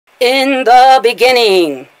In the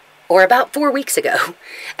beginning, or about 4 weeks ago,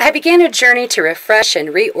 I began a journey to refresh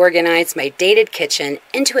and reorganize my dated kitchen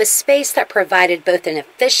into a space that provided both an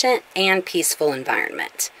efficient and peaceful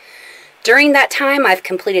environment. During that time, I've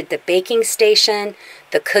completed the baking station,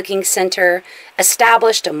 the cooking center,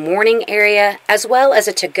 established a morning area, as well as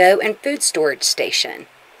a to-go and food storage station.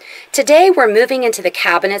 Today, we're moving into the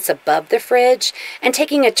cabinets above the fridge and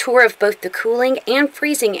taking a tour of both the cooling and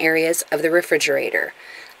freezing areas of the refrigerator.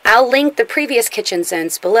 I'll link the previous kitchen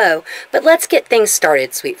zones below, but let's get things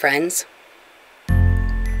started, sweet friends.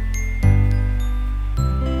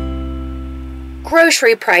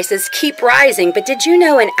 Grocery prices keep rising, but did you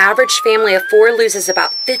know an average family of 4 loses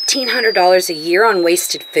about $1,500 a year on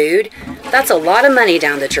wasted food? That's a lot of money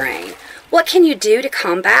down the drain. What can you do to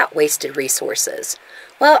combat wasted resources?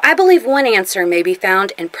 Well, I believe one answer may be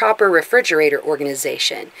found in proper refrigerator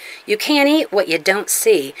organization. You can't eat what you don't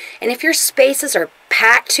see, and if your spaces are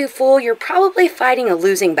packed too full, you're probably fighting a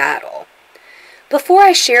losing battle. Before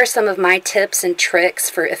I share some of my tips and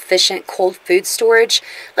tricks for efficient cold food storage,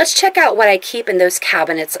 let's check out what I keep in those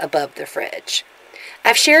cabinets above the fridge.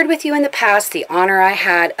 I've shared with you in the past the honor I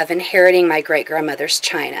had of inheriting my great-grandmother's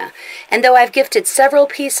china, and though I've gifted several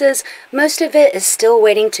pieces, most of it is still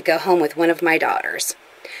waiting to go home with one of my daughters.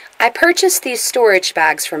 I purchased these storage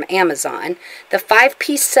bags from Amazon. The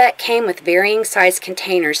 5-piece set came with varying size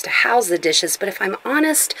containers to house the dishes, but if I'm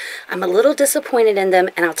honest, I'm a little disappointed in them,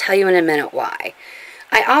 and I'll tell you in a minute why.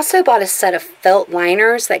 I also bought a set of felt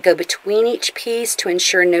liners that go between each piece to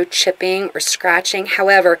ensure no chipping or scratching.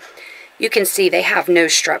 However, you can see they have no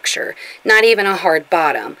structure, not even a hard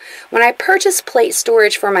bottom. When I purchased plate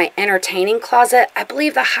storage for my entertaining closet, I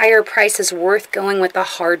believe the higher price is worth going with a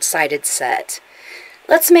hard-sided set.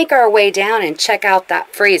 Let's make our way down and check out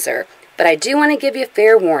that freezer, but I do want to give you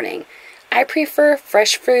fair warning. I prefer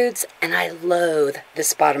fresh foods, and I loathe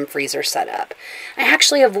this bottom freezer setup. I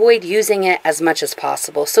actually avoid using it as much as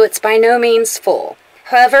possible, so it's by no means full.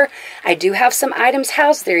 However, I do have some items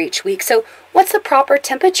housed there each week, so what's the proper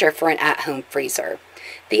temperature for an at-home freezer?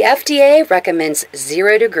 The FDA recommends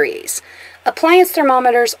 0 degrees. Appliance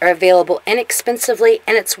thermometers are available inexpensively,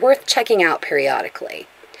 and it's worth checking out periodically.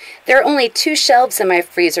 There are only 2 shelves in my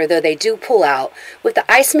freezer, though they do pull out. With the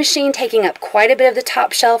ice machine taking up quite a bit of the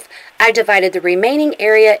top shelf, I divided the remaining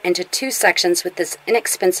area into 2 sections with this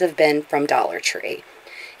inexpensive bin from Dollar Tree.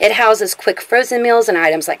 It houses quick frozen meals and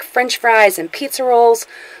items like French fries and pizza rolls,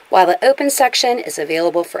 while the open section is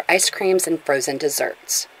available for ice creams and frozen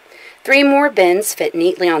desserts. 3 more bins fit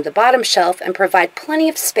neatly on the bottom shelf and provide plenty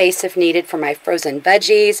of space if needed for my frozen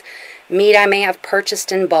veggies, meat I may have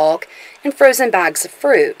purchased in bulk, and frozen bags of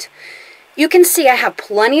fruit. You can see I have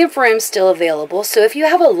plenty of room still available, so if you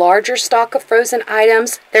have a larger stock of frozen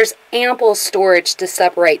items, there's ample storage to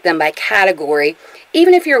separate them by category,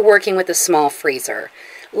 even if you're working with a small freezer.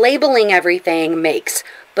 Labeling everything makes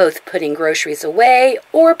both putting groceries away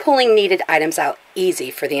or pulling needed items out easy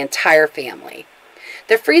for the entire family.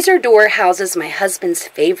 The freezer door houses my husband's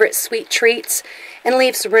favorite sweet treats and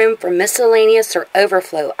leaves room for miscellaneous or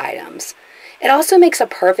overflow items. It also makes a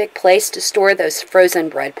perfect place to store those frozen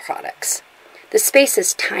bread products. The space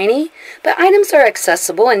is tiny, but items are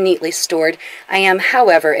accessible and neatly stored. I am,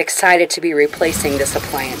 however, excited to be replacing this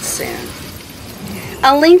appliance soon.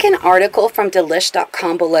 I'll link an article from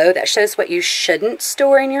Delish.com below that shows what you shouldn't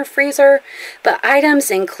store in your freezer, but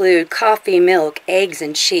items include coffee, milk, eggs,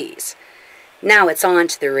 and cheese. Now it's on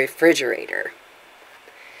to the refrigerator.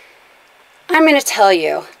 I'm going to tell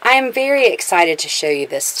you, I am very excited to show you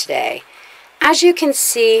this today. As you can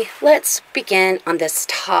see, let's begin on this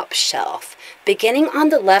top shelf. Beginning on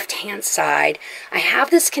the left-hand side, I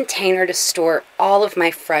have this container to store all of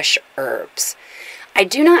my fresh herbs. I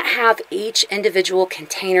do not have each individual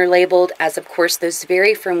container labeled, as of course those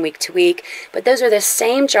vary from week to week, but those are the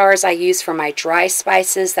same jars I use for my dry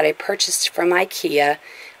spices that I purchased from IKEA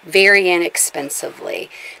very inexpensively.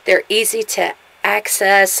 They're easy to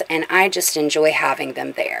access, and I just enjoy having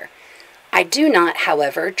them there. I do not,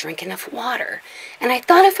 however, drink enough water, and I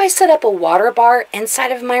thought if I set up a water bar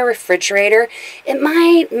inside of my refrigerator, it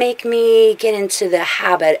might make me get into the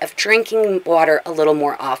habit of drinking water a little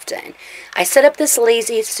more often. I set up this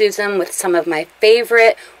Lazy Susan with some of my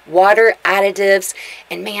favorite water additives,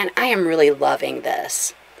 and man, I am really loving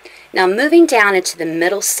this. Now moving down into the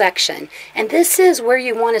middle section, and this is where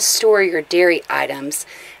you want to store your dairy items.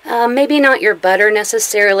 Maybe not your butter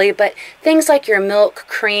necessarily, but things like your milk,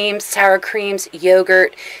 cream, sour creams,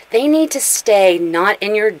 yogurt, they need to stay not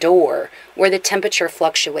in your door where the temperature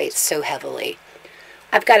fluctuates so heavily.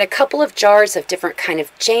 I've got a couple of jars of different kind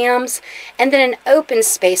of jams, and then an open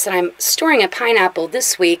space that I'm storing a pineapple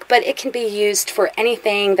this week, but it can be used for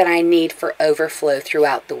anything that I need for overflow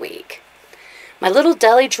throughout the week. My little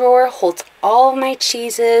deli drawer holds all my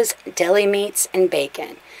cheeses, deli meats, and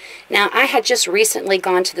bacon. Now, I had just recently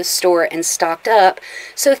gone to the store and stocked up,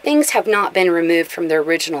 so things have not been removed from their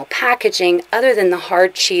original packaging other than the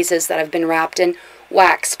hard cheeses that have been wrapped in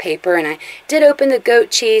wax paper. And I did open the goat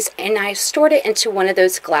cheese, and I stored it into one of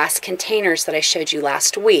those glass containers that I showed you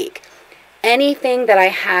last week. Anything that I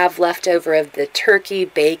have left over of the turkey,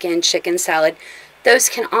 bacon, chicken salad, those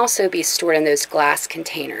can also be stored in those glass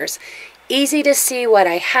containers. Easy to see what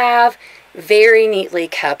I have, very neatly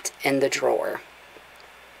kept in the drawer.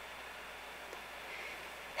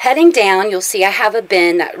 Heading down, you'll see I have a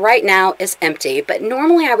bin that right now is empty, but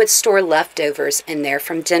normally I would store leftovers in there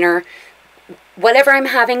from dinner. Whatever I'm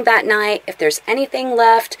having that night, if there's anything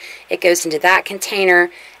left, it goes into that container.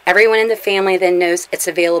 Everyone in the family then knows it's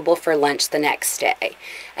available for lunch the next day.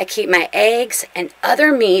 I keep my eggs and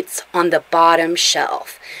other meats on the bottom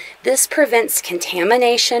shelf. This prevents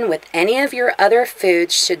contamination with any of your other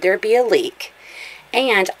foods should there be a leak.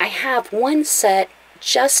 And I have one set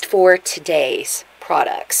just for today's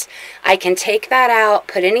products. I can take that out,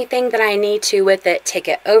 put anything that I need to with it, take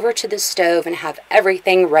it over to the stove, and have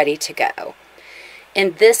everything ready to go.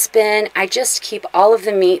 In this bin, I just keep all of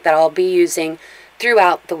the meat that I'll be using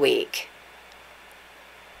throughout the week.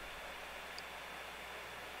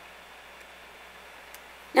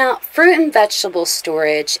 Now, fruit and vegetable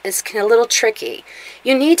storage is a little tricky.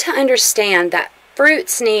 You need to understand that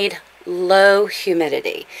fruits need low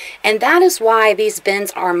humidity, and that is why these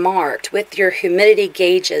bins are marked with your humidity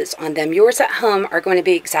gauges on them. Yours at home are going to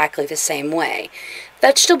be exactly the same way.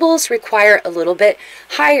 Vegetables require a little bit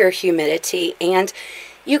higher humidity, and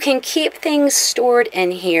you can keep things stored in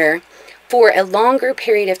here for a longer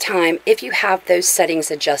period of time if you have those settings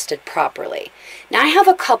adjusted properly. Now, I have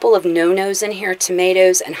a couple of no-nos in here,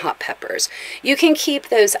 tomatoes and hot peppers. You can keep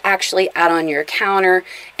those actually out on your counter,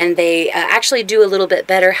 and they actually do a little bit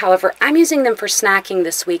better. However, I'm using them for snacking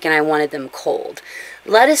this week, and I wanted them cold.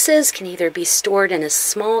 Lettuces can either be stored in a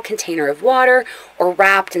small container of water or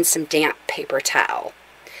wrapped in some damp paper towel.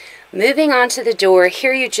 Moving on to the door,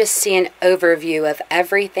 here you just see an overview of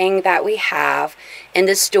everything that we have in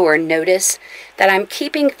this door. Notice that I'm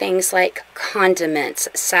keeping things like condiments,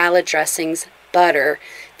 salad dressings, butter,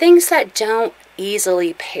 things that don't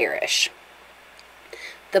easily perish.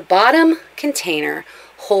 The bottom container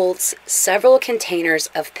holds several containers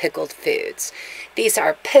of pickled foods. These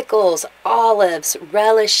are pickles, olives,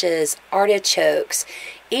 relishes, artichokes.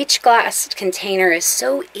 Each glass container is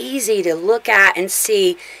so easy to look at and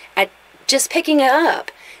see at just picking it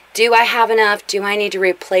up. Do I have enough? Do I need to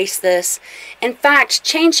replace this? In fact,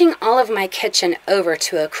 changing all of my kitchen over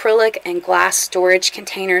to acrylic and glass storage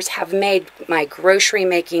containers have made my grocery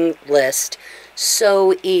making list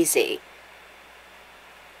so easy.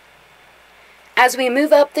 As we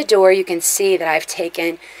move up the door, you can see that I've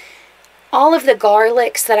taken all of the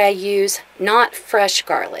garlics that I use, not fresh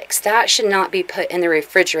garlics. That should not be put in the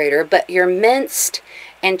refrigerator, but your minced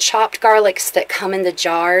and chopped garlics that come in the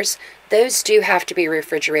jars, those do have to be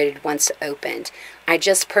refrigerated once opened. I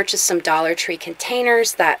just purchased some Dollar Tree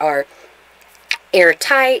containers that are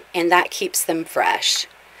airtight, and that keeps them fresh.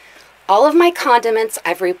 All of my condiments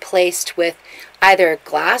I've replaced with either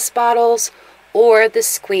glass bottles or the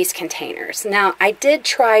squeeze containers. Now, I did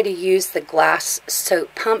try to use the glass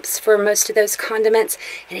soap pumps for most of those condiments,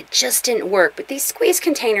 and it just didn't work. But these squeeze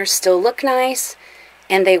containers still look nice,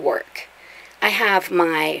 and they work. I have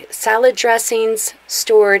my salad dressings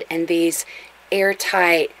stored in these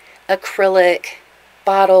airtight acrylic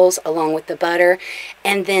bottles along with the butter.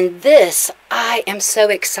 And then this I am so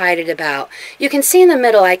excited about. You can see in the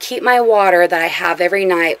middle I keep my water that I have every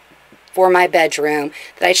night for my bedroom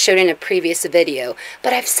that I showed in a previous video.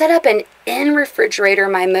 But I've set up an in-refrigerator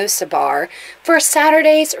mimosa bar for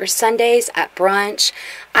Saturdays or Sundays at brunch.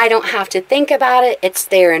 I don't have to think about it. It's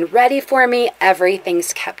there and ready for me.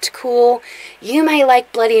 Everything's kept cool. You may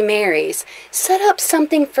like Bloody Marys. Set up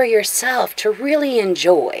something for yourself to really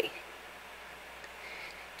enjoy.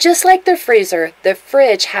 Just like the freezer, the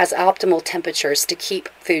fridge has optimal temperatures to keep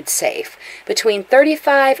food safe, between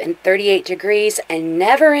 35 and 38 degrees and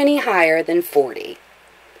never any higher than 40.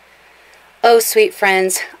 Oh, sweet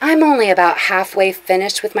friends, I'm only about halfway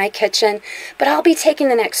finished with my kitchen, but I'll be taking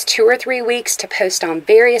the next 2 or 3 weeks to post on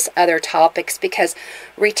various other topics because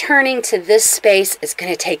returning to this space is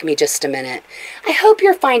going to take me just a minute. I hope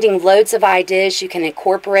you're finding loads of ideas you can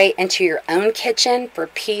incorporate into your own kitchen for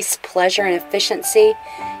peace, pleasure, and efficiency.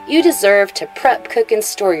 You deserve to prep, cook, and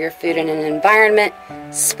store your food in an environment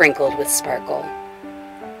sprinkled with sparkle.